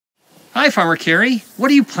Hi, Farmer Carrie.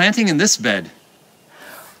 What are you planting in this bed?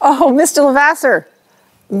 Oh, Mr. Lavasser,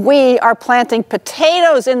 we are planting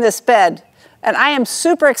potatoes in this bed. And I am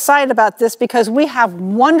super excited about this because we have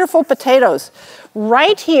wonderful potatoes.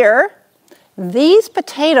 Right here, these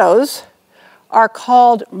potatoes are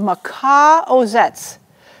called Makah Ozettes.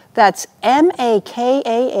 That's M-A-K-A-H-O-Z-E-T-T.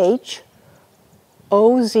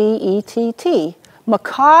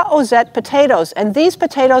 Makah Ozette potatoes. And these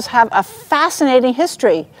potatoes have a fascinating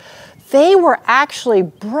history. They were actually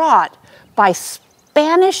brought by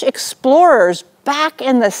Spanish explorers back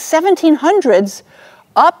in the 1700s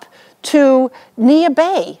up to Nia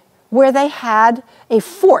Bay, where they had a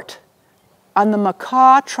fort on the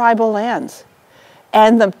Makah tribal lands.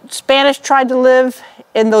 And the Spanish tried to live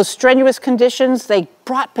in those strenuous conditions. They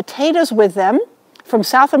brought potatoes with them from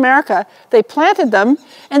South America. They planted them,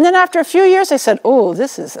 and then after a few years they said, oh,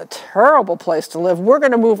 this is a terrible place to live. We're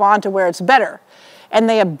going to move on to where it's better. And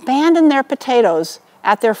they abandoned their potatoes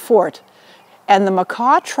at their fort. And the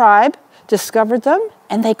Makah tribe discovered them,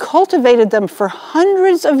 and they cultivated them for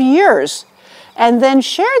hundreds of years, and then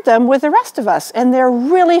shared them with the rest of us. And they're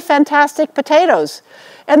really fantastic potatoes.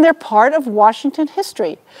 And they're part of Washington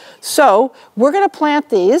history. So we're going to plant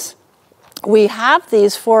these. We have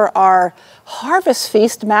these for our Harvest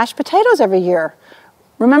Feast mashed potatoes every year.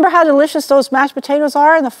 Remember how delicious those mashed potatoes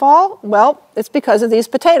are in the fall? Well, it's because of these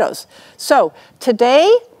potatoes. So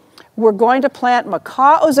today, we're going to plant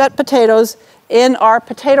Makah Ozette potatoes in our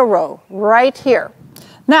potato row right here.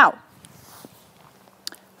 Now,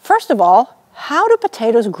 first of all, how do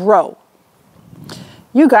potatoes grow?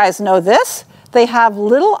 You guys know this. They have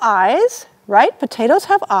little eyes, right? Potatoes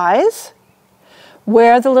have eyes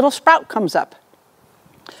where the little sprout comes up.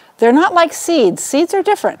 They're not like seeds. Seeds are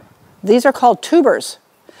different. These are called tubers.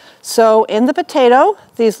 So in the potato,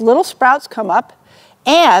 these little sprouts come up,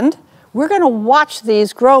 and we're going to watch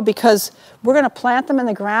these grow because we're going to plant them in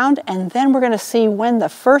the ground, and then we're going to see when the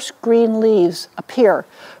first green leaves appear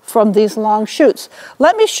from these long shoots.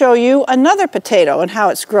 Let me show you another potato and how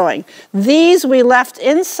it's growing. These we left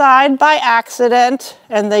inside by accident,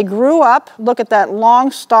 and they grew up. Look at that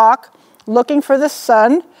long stalk looking for the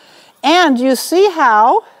sun. And you see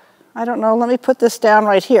how, I don't know, let me put this down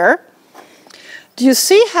right here. Do you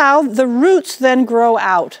see how the roots then grow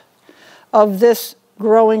out of this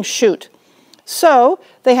growing shoot? So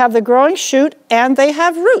they have the growing shoot and they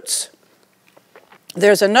have roots.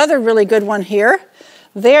 There's another really good one here.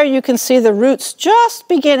 There you can see the roots just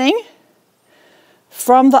beginning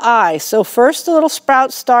from the eye. So first the little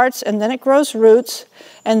sprout starts, and then it grows roots,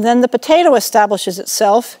 and then the potato establishes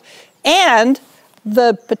itself, and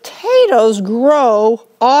the potatoes grow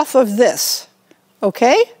off of this,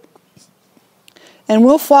 okay? And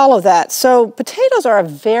we'll follow that. So potatoes are a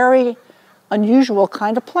very unusual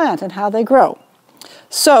kind of plant and how they grow.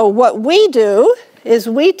 So what we do is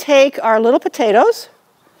we take our little potatoes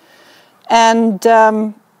and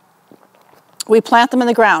we plant them in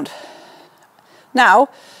the ground. Now,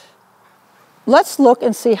 let's look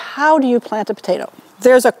and see, how do you plant a potato?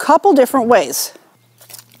 There's a couple different ways.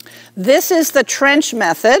 This is the trench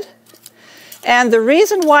method, and the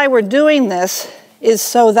reason why we're doing this is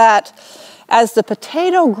so that as the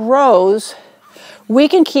potato grows, we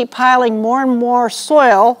can keep piling more and more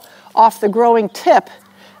soil off the growing tip,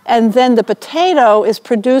 and then the potato is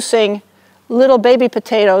producing little baby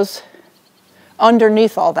potatoes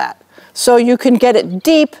underneath all that. So you can get it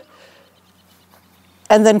deep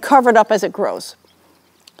and then cover it up as it grows.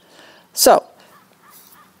 So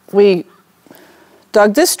we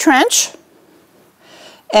dug this trench,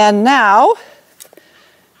 and now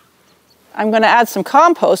I'm going to add some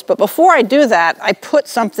compost, but before I do that, I put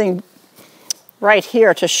something right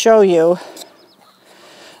here to show you.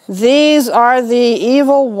 These are the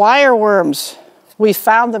evil wireworms. We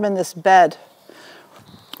found them in this bed.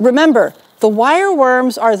 Remember, the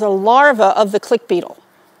wireworms are the larvae of the click beetle,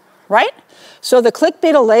 right? So the click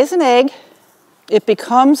beetle lays an egg, it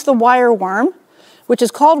becomes the wireworm, which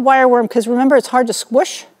is called wireworm because remember, it's hard to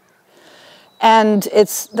squish, and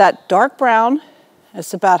it's that dark brown.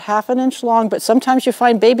 It's about ½ an inch long, but sometimes you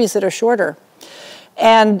find babies that are shorter.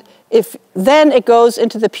 And then it goes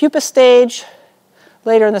into the pupa stage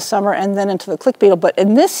later in the summer, and then into the click beetle. But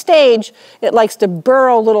in this stage, it likes to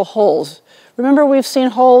burrow little holes. Remember, we've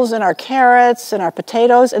seen holes in our carrots and our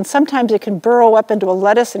potatoes, and sometimes it can burrow up into a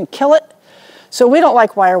lettuce and kill it. So we don't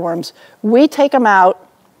like wireworms. We take them out.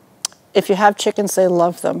 If you have chickens, they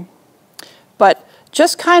love them. But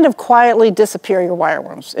just kind of quietly disappear your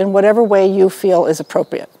wireworms in whatever way you feel is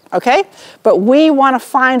appropriate, okay? But we want to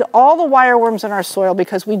find all the wireworms in our soil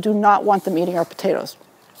because we do not want them eating our potatoes.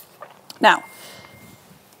 Now,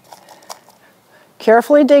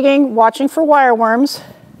 Carefully digging, watching for wireworms.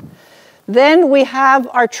 Then we have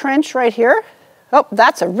our trench right here. Oh,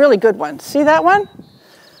 that's a really good one. See that one?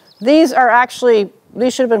 These are actually,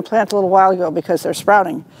 these should have been planted a little while ago because they're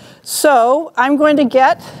sprouting. So I'm going to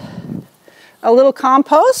get a little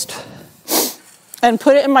compost and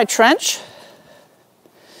put it in my trench.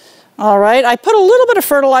 All right, I put a little bit of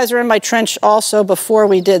fertilizer in my trench also before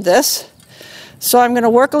we did this. So I'm going to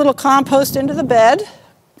work a little compost into the bed.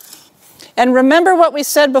 And remember what we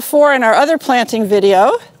said before in our other planting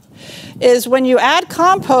video, is when you add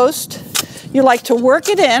compost, you like to work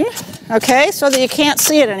it in, okay, so that you can't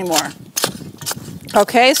see it anymore.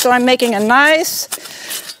 Okay, so I'm making a nice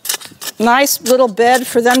little bed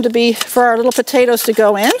for them to be, for our little potatoes to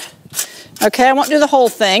go in. Okay, I won't do the whole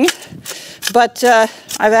thing, but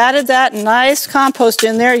I've added that nice compost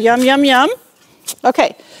in there. Yum, yum, yum.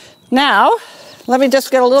 Okay, now let me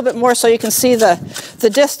just get a little bit more so you can see the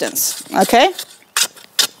distance, okay?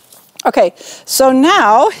 Okay, so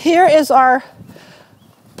now here is our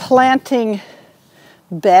planting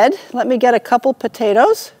bed. Let me get a couple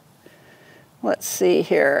potatoes. Let's see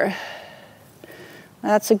here.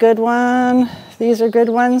 That's a good one. These are good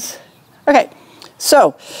ones. Okay,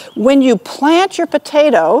 so when you plant your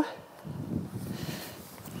potato,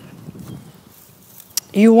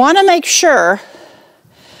 you want to make sure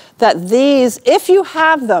that these, if you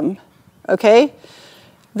have them, okay,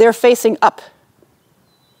 they're facing up.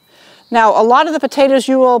 Now, a lot of the potatoes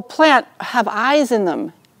you will plant have eyes in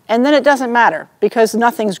them, and then it doesn't matter because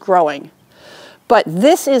nothing's growing. But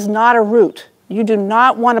this is not a root. You do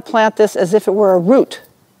not want to plant this as if it were a root.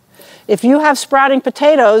 If you have sprouting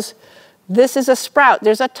potatoes, this is a sprout.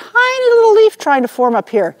 There's a tiny little leaf trying to form up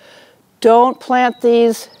here. Don't plant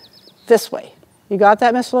these this way. You got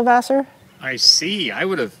that, Mr. Levasseur? I see. I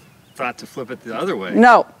would have thought to flip it the other way.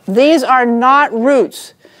 No, these are not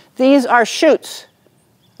roots. These are shoots.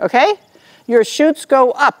 Okay? Your shoots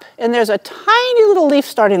go up, and there's a tiny little leaf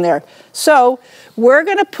starting there. So we're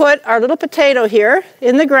going to put our little potato here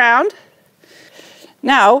in the ground.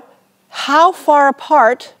 Now, how far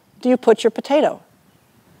apart do you put your potato?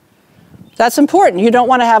 That's important. You don't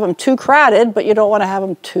want to have them too crowded, but you don't want to have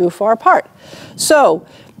them too far apart. So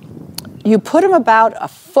you put them about a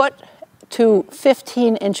foot to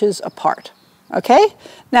 15 inches apart. Okay?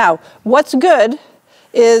 Now, what's good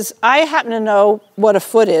is I happen to know what a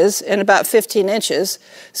foot is in about 15 inches.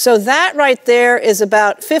 So that right there is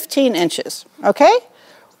about 15 inches, okay?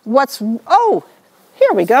 Oh,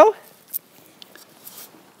 here we go.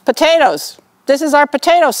 Potatoes. This is our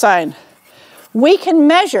potato sign. We can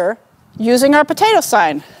measure using our potato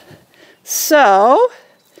sign. So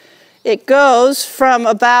it goes from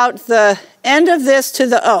about the end of this to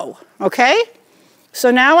the O, okay?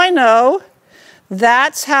 So now I know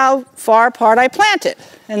that's how far apart I plant it.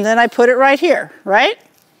 And then I put it right here, right?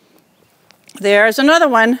 There's another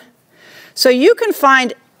one. So you can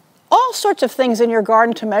find all sorts of things in your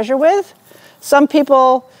garden to measure with. Some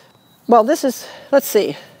people, well, this is, let's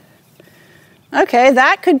see. Okay,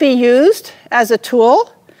 that could be used as a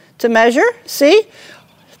tool to measure, see?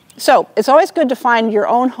 So it's always good to find your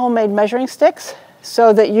own homemade measuring sticks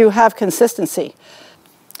so that you have consistency.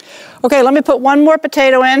 Okay, let me put one more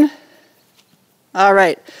potato in. All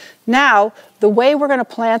right, now the way we're going to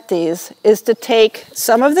plant these is to take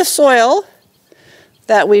some of the soil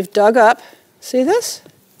that we've dug up, see this?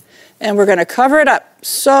 And we're going to cover it up.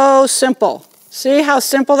 So simple. See how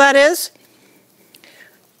simple that is?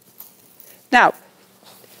 Now,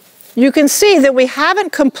 you can see that we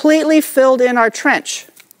haven't completely filled in our trench.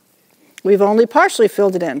 We've only partially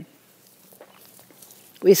filled it in.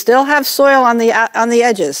 We still have soil on the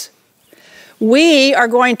edges. We are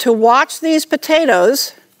going to watch these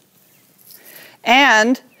potatoes,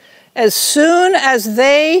 and as soon as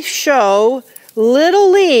they show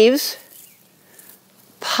little leaves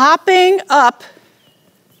popping up,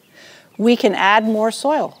 we can add more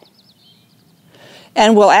soil.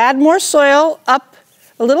 And we'll add more soil up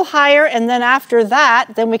a little higher, and then after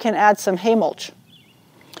that, then we can add some hay mulch.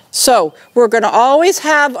 So we're going to always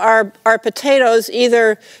have our potatoes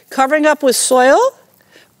either covering up with soil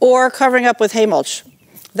or covering up with hay mulch.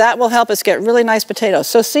 That will help us get really nice potatoes.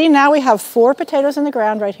 So see, now we have 4 potatoes in the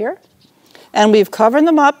ground right here, and we've covered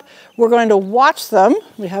them up. We're going to watch them.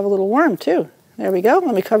 We have a little worm too. There we go.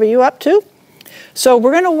 Let me cover you up too. So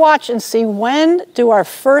we're going to watch and see when do our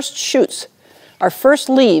first shoots, our first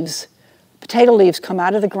leaves, potato leaves, come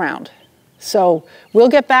out of the ground. So we'll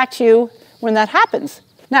get back to you when that happens.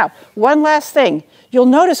 Now, one last thing. You'll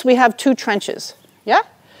notice we have 2 trenches, yeah?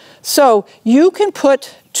 So you can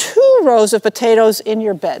put 2 rows of potatoes in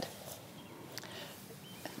your bed.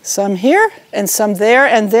 Some here and some there,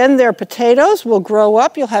 and then their potatoes will grow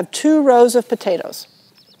up. You'll have 2 rows of potatoes.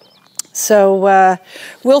 So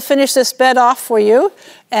we'll finish this bed off for you,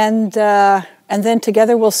 and then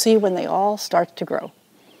together we'll see when they all start to grow.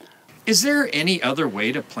 Is there any other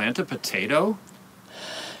way to plant a potato?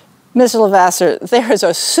 Mr. Lavasser, there is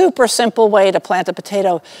a super simple way to plant a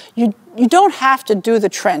potato. You don't have to do the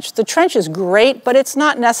trench. The trench is great, but it's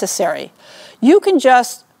not necessary. You can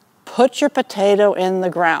just put your potato in the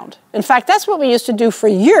ground. In fact, that's what we used to do for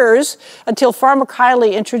years until Farmer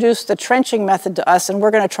Kiley introduced the trenching method to us, and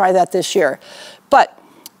we're going to try that this year. But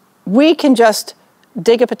we can just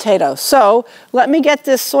dig a potato. So let me get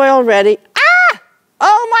this soil ready. Ah!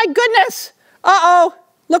 Oh my goodness! Uh-oh!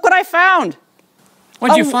 Look what I found.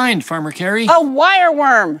 What'd you find, Farmer Carey? A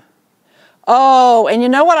wireworm. Oh, and you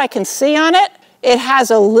know what I can see on it? It has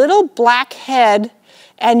a little black head,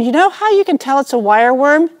 and you know how you can tell it's a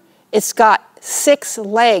wireworm? It's got 6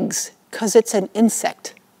 legs, because it's an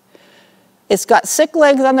insect. It's got 6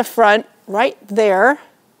 legs on the front, right there,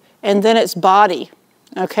 and then its body,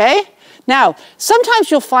 okay? Now, sometimes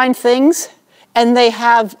you'll find things, and they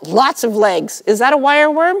have lots of legs. Is that a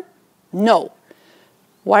wireworm? No.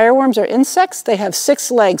 Wireworms are insects. They have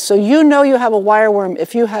 6 legs. So you know you have a wireworm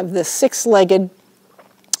if you have this 6-legged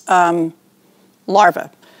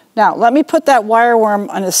larva. Now, let me put that wireworm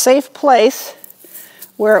on a safe place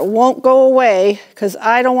where it won't go away, because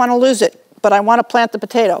I don't want to lose it, but I want to plant the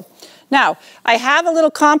potato. Now, I have a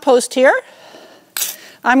little compost here.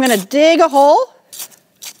 I'm going to dig a hole,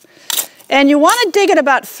 and you want to dig it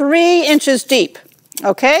about 3 inches deep,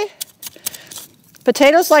 okay?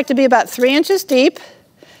 Potatoes like to be about 3 inches deep.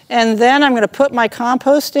 And then I'm going to put my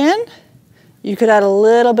compost in. You could add a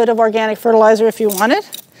little bit of organic fertilizer if you wanted,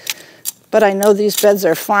 but I know these beds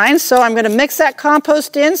are fine. So I'm going to mix that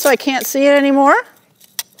compost in so I can't see it anymore.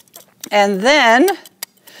 And then,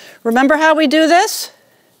 remember how we do this?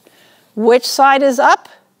 Which side is up?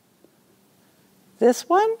 This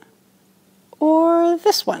one or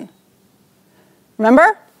this one?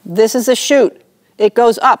 Remember, this is a shoot. It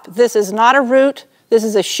goes up. This is not a root. This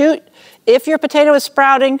is a shoot. If your potato is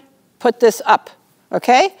sprouting, put this up,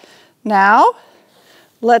 okay? Now,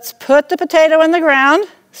 let's put the potato in the ground.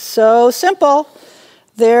 So simple.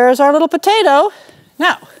 There's our little potato.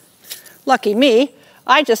 Now, lucky me,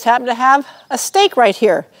 I just happen to have a stake right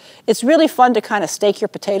here. It's really fun to kind of stake your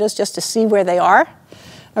potatoes just to see where they are.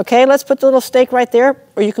 Okay, let's put the little stake right there,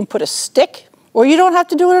 or you can put a stick, or you don't have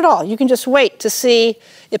to do it at all. You can just wait to see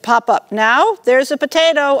it pop up. Now, there's a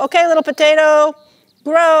potato. Okay, little potato.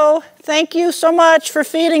 Grow. Thank you so much for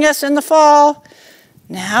feeding us in the fall.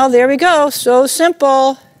 Now, there we go. So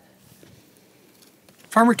simple.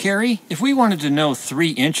 Farmer Carey, if we wanted to know 3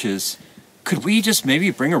 inches, could we just maybe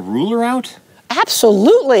bring a ruler out?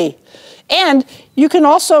 Absolutely. And you can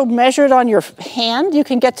also measure it on your hand. You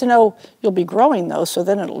can get to know, you'll be growing though, so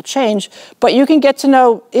then it'll change, but you can get to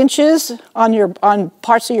know inches on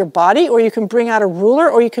parts of your body, or you can bring out a ruler,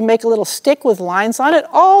 or you can make a little stick with lines on it,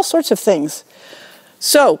 all sorts of things.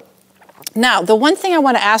 So, now, the one thing I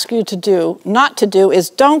want to ask you to do, not to do, is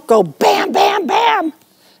don't go bam, bam, bam,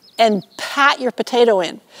 and pat your potato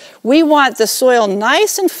in. We want the soil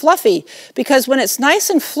nice and fluffy, because when it's nice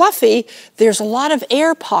and fluffy, there's a lot of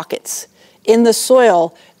air pockets in the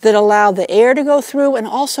soil that allow the air to go through and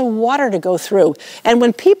also water to go through. And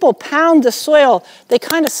when people pound the soil, they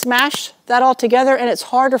kind of smash that all together, and it's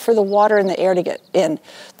harder for the water and the air to get in.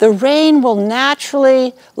 The rain will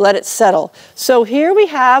naturally let it settle. So here we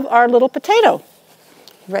have our little potato,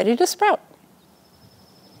 ready to sprout.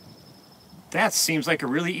 That seems like a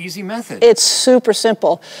really easy method. It's super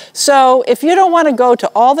simple. So if you don't want to go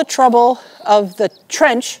to all the trouble of the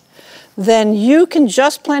trench, then you can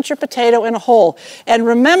just plant your potato in a hole. And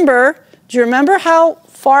remember, do you remember how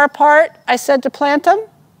far apart I said to plant them?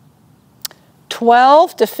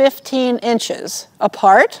 12 to 15 inches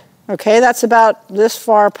apart. Okay, that's about this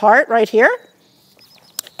far apart right here.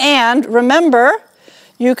 And remember,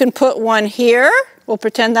 you can put one here. We'll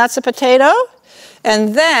pretend that's a potato.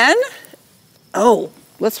 And then, oh,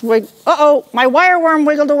 let's wiggle. Uh-oh, my wireworm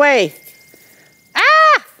wiggled away.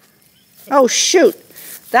 Ah! Oh, shoot.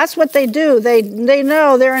 That's what they do. They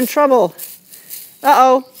know they're in trouble.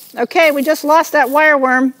 Uh-oh. Okay, we just lost that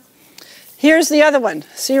wireworm. Here's the other one.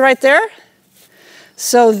 See right there?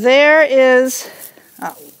 So there is,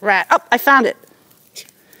 oh, rat. Oh, I found it.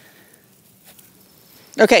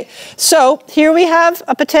 Okay, so here we have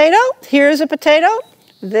a potato. Here's a potato.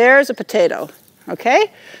 There's a potato. Okay?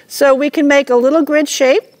 So we can make a little grid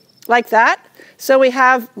shape like that. So we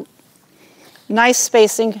have nice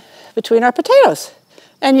spacing between our potatoes.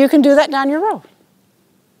 And you can do that down your row.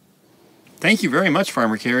 Thank you very much,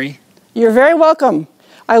 Farmer Carey. You're very welcome.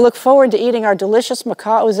 I look forward to eating our delicious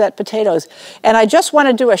Makah Ozette potatoes. And I just want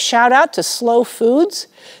to do a shout out to Slow Foods.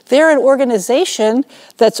 They're an organization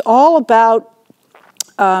that's all about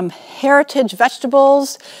heritage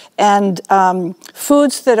vegetables and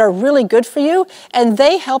foods that are really good for you. And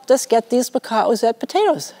they helped us get these Makah Ozette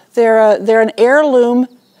potatoes. They're an heirloom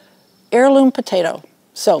potato.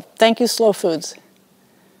 So thank you, Slow Foods.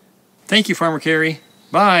 Thank you, Farmer Carey.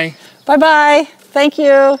 Bye. Bye-bye. Thank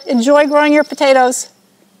you. Enjoy growing your potatoes.